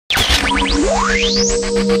And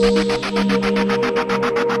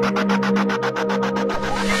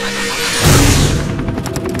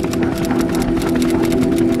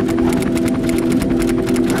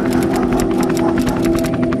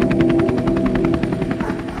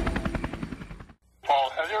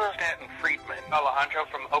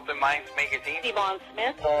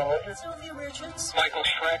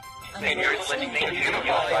you're listening to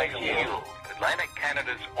Unified Field, Atlantic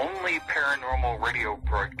Canada's only paranormal radio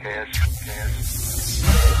broadcast.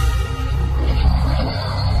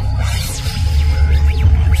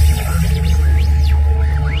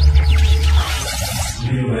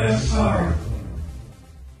 UFR.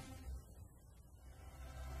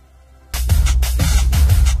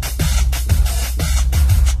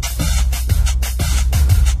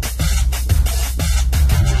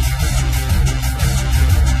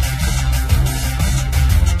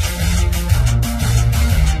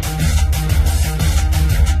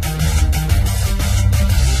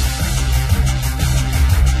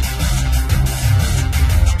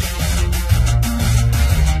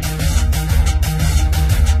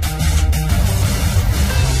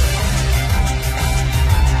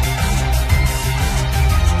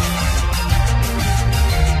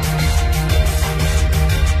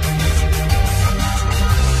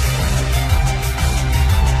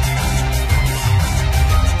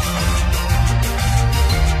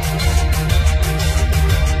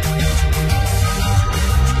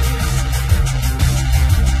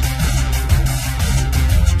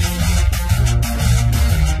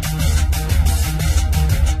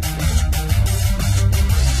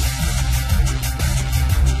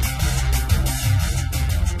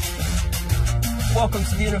 Welcome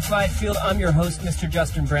to the Unified Field. I'm your host, Mr.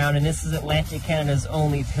 Justin Brown, and this is Atlantic Canada's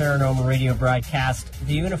only paranormal radio broadcast,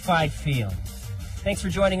 the Unified Field. Thanks for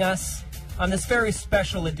joining us on this very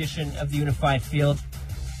special edition of the Unified Field.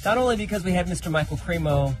 Not only because we have Mr. Michael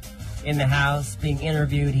Cremo in the house being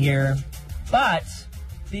interviewed here, but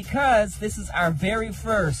because this is our very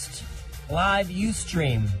first live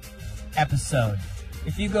Ustream episode.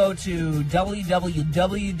 If you go to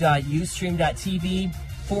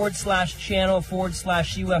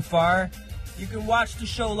www.ustream.tv/channel/UFR, you can watch the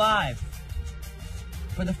show live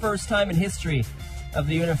for the first time in history of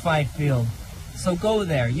the Unified Field. So go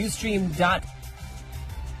there,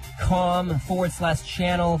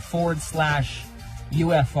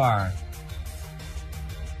 ustream.com/channel/UFR.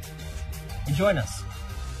 And join us.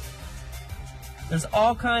 There's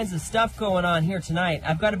all kinds of stuff going on here tonight.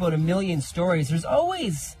 I've got about 1 million stories.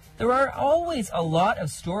 There are always a lot of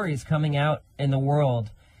stories coming out in the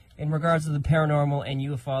world in regards to the paranormal and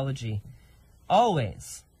ufology.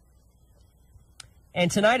 Always.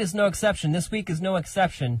 And tonight is no exception. This week is no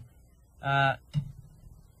exception.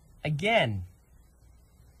 Again,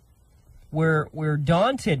 we're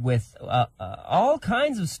daunted with all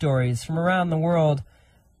kinds of stories from around the world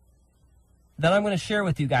that I'm going to share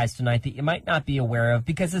with you guys tonight that you might not be aware of,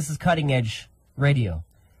 because this is cutting-edge radio.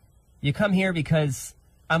 You come here because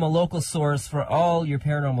I'm a local source for all your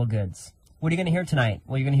paranormal goods. What are you going to hear tonight?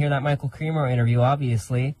 Well, you're going to hear that Michael Cremo interview,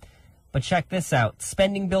 obviously. But check this out.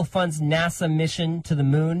 Spending bill funds NASA mission to the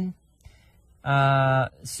moon.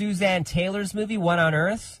 Suzanne Taylor's movie, One on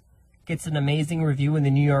Earth, gets an amazing review in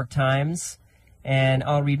the New York Times. And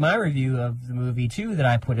I'll read my review of the movie, too, that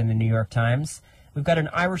I put in the New York Times. We've got an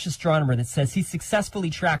Irish astronomer that says he successfully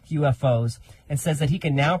tracked UFOs and says that he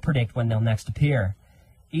can now predict when they'll next appear.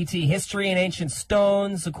 E.T. History and Ancient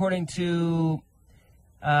Stones, according to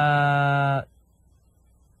Michael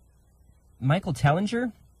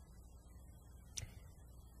Tellinger.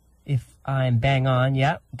 If I'm bang on,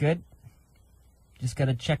 yeah, good. Just got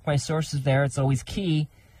to check my sources there. It's always key.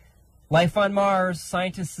 Life on Mars.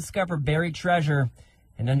 Scientists discover buried treasure.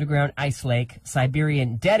 An underground ice lake.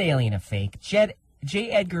 Siberian dead alien a fake. J.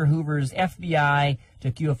 Edgar Hoover's FBI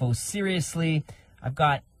took UFOs seriously. I've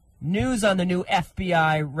got news on the new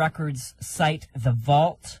FBI records site, The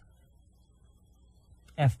Vault.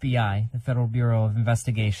 FBI, the Federal Bureau of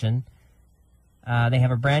Investigation. They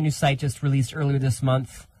have a brand new site just released earlier this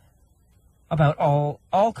month about all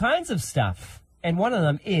kinds of stuff. And one of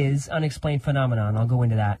them is unexplained phenomenon. I'll go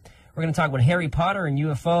into that. We're going to talk about Harry Potter and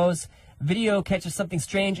UFOs. Video catches something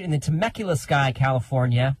strange in the Temecula sky,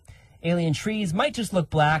 California. Alien trees might just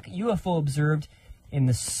look black. UFO observed in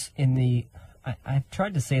the I've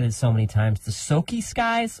tried to say this so many times. The Sochi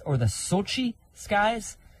skies or the Sochi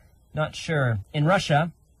skies? Not sure. In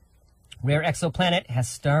Russia, rare exoplanet has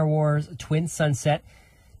Star Wars twin sunset.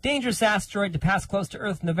 Dangerous asteroid to pass close to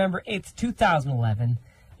Earth November 8th, 2011.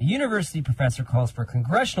 A university professor calls for a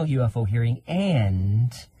congressional UFO hearing,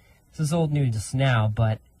 and this is old news now,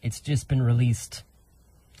 but it's just been released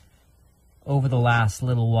over the last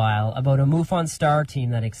little while about a MUFON star team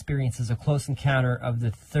that experiences a close encounter of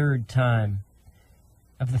the third kind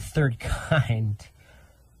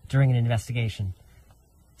during an investigation.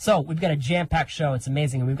 So we've got a jam-packed show. It's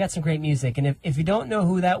amazing. And we've got some great music. And if you don't know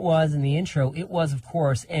who that was in the intro, it was, of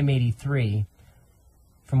course, M83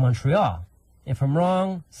 from Montreal. If I'm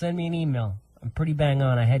wrong, send me an email. I'm pretty bang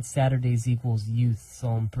on. I had Saturdays Equals Youth, so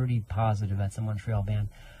I'm pretty positive that's a Montreal band.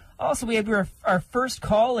 Also, we had our first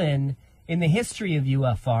call-in the history of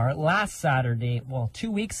UFR last Saturday,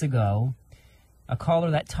 2 weeks ago. A caller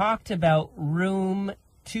that talked about room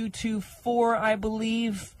 224, I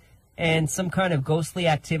believe, and some kind of ghostly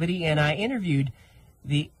activity, and I interviewed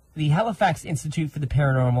the Halifax Institute for the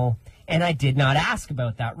Paranormal, and I did not ask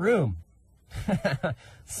about that room.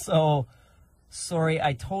 So, sorry,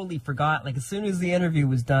 I totally forgot. Like, as soon as the interview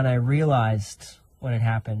was done, I realized what had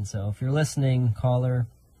happened. So, if you're listening, caller,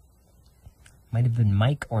 might have been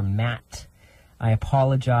Mike or Matt, I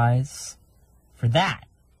apologize for that.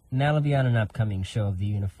 And that'll be on an upcoming show of the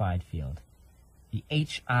Unified Field. The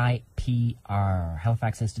HIPR,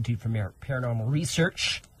 Halifax Institute for Paranormal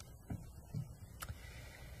Research.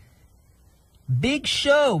 Big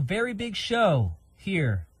show, very big show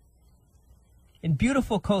here in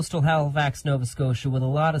beautiful coastal Halifax, Nova Scotia, with a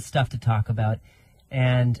lot of stuff to talk about.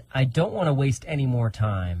 And I don't want to waste any more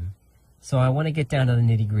time. So I want to get down to the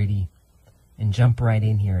nitty-gritty and jump right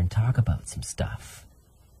in here and talk about some stuff.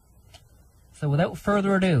 So without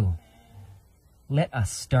further ado, let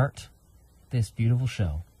us start this beautiful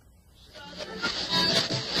show.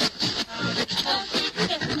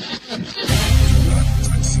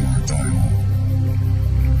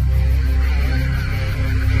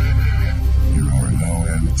 You are now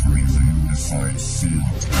entering the unified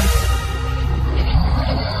field.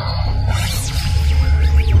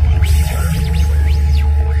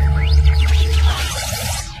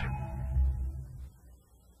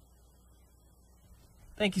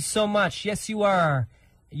 Thank you so much. Yes, you are.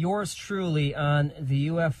 Yours truly on the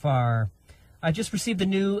UFR. I just received the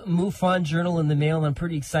new MUFON journal in the mail, and I'm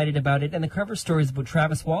pretty excited about it. And the cover story is about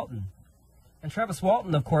Travis Walton. And Travis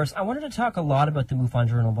Walton, of course, I wanted to talk a lot about the MUFON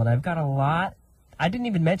journal, but I've got a lot. I didn't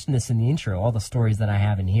even mention this in the intro, all the stories that I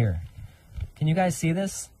have in here. Can you guys see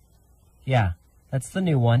this? Yeah, that's the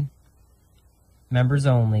new one. Members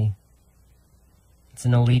only. It's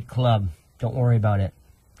an elite club. Don't worry about it.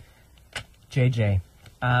 JJ.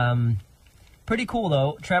 Pretty cool,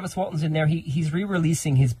 though. Travis Walton's in there. He's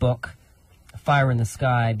re-releasing his book, Fire in the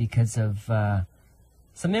Sky, because of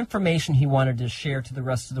some information he wanted to share to the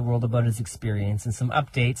rest of the world about his experience and some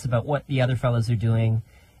updates about what the other fellows are doing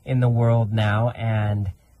in the world now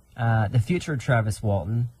and the future of Travis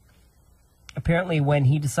Walton. Apparently, when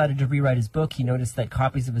he decided to rewrite his book, he noticed that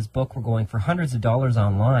copies of his book were going for hundreds of dollars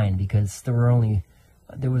online because there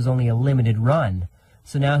was only a limited run.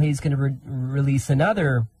 So now he's going to release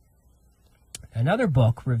another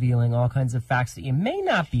book revealing all kinds of facts that you may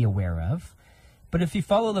not be aware of. But if you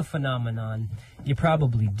follow the phenomenon, you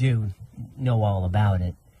probably do know all about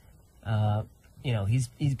it.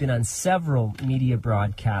 He's been on several media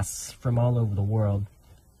broadcasts from all over the world,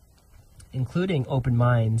 including Open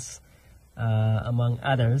Minds, among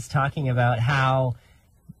others, talking about how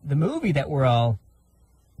the movie that we're all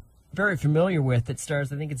very familiar with, that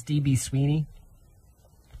stars, I think it's D.B. Sweeney,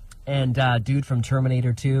 and dude from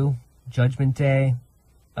Terminator 2, Judgment Day.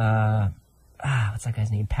 What's that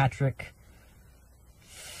guy's name? Patrick.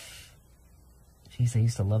 Jeez, I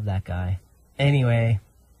used to love that guy. Anyway,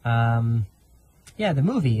 the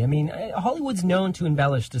movie. I mean, Hollywood's known to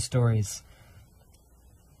embellish the stories.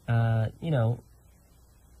 To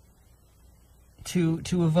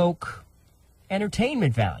evoke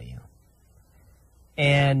entertainment value.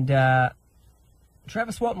 And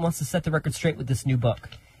Travis Walton wants to set the record straight with this new book.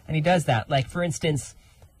 And he does that. Like, for instance,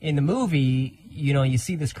 in the movie, you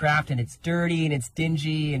see this craft and it's dirty and it's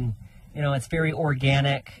dingy and, it's very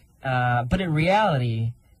organic. But in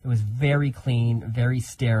reality, it was very clean, very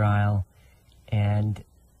sterile, and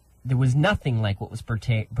there was nothing like what was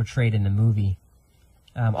portrayed in the movie.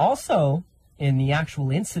 Also, in the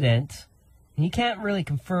actual incident, and he can't really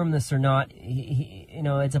confirm this or not,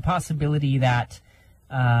 it's a possibility that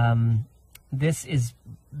this is,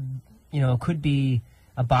 could be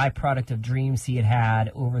a byproduct of dreams he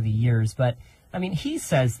had over the years. But, I mean, he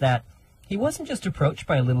says that he wasn't just approached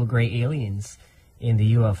by little gray aliens in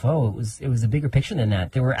the UFO. It was a bigger picture than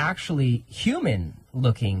that. There were actually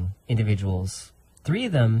human-looking individuals. Three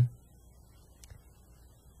of them,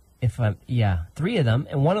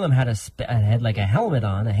 and one of them had like a helmet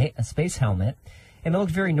on, a space helmet, and they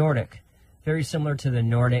looked very Nordic, very similar to the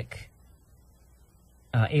Nordic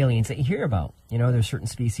aliens that you hear about. You know, there's certain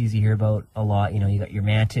species you hear about a lot. You know, you got your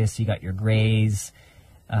mantis, you got your greys,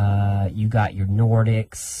 you got your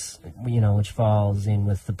Nordics, you know, which falls in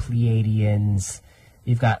with the Pleiadians.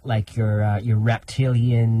 You've got like your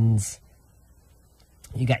reptilians.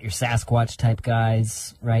 You got your Sasquatch type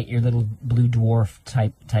guys, right? Your little blue dwarf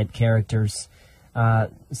type characters.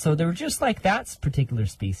 So they were just like that particular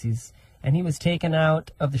species, and he was taken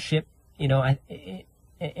out of the ship. You know,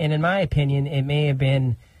 and in my opinion, it may have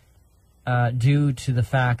been due to the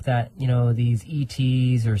fact that, you know, these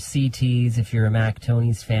ETs or CTs, if you're a Mac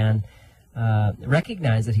Tony's fan,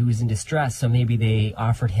 recognized that he was in distress, so maybe they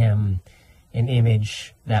offered him an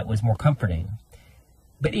image that was more comforting.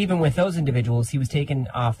 But even with those individuals, he was taken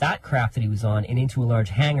off that craft that he was on and into a large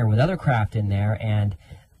hangar with other craft in there, and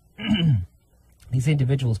these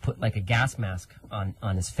individuals put like a gas mask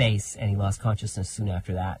on his face, and he lost consciousness soon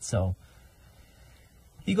after that. So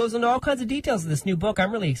he goes into all kinds of details of this new book.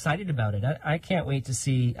 I'm really excited about it. I can't wait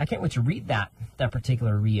to read that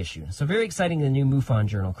particular reissue. So very exciting, the new MUFON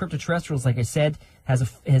journal. Cryptoterrestrials, like I said, has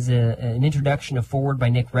an introduction, a foreword by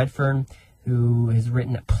Nick Redfern, who has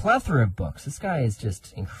written a plethora of books. This guy is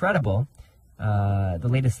just incredible. The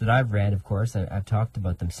latest that I've read, of course, I've talked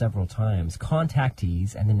about them several times,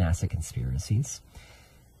 Contactees and the NASA Conspiracies.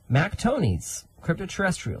 Mac Tony's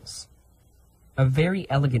Cryptoterrestrials, a very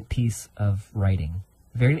elegant piece of writing,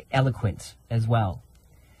 very eloquent as well.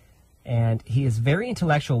 And he is very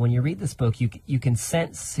intellectual. When you read this book, you can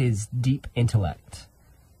sense his deep intellect.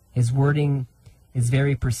 His wording is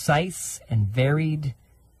very precise and varied,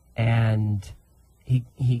 and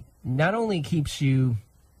he not only keeps you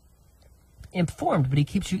informed, but he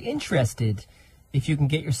keeps you interested if you can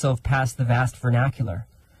get yourself past the vast vernacular,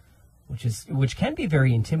 which can be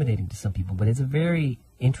very intimidating to some people, but it's a very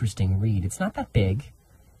interesting read. It's not that big.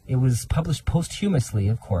 It was published posthumously,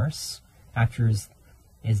 of course, after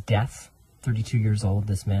his death. 32 years old,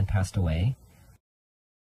 this man passed away.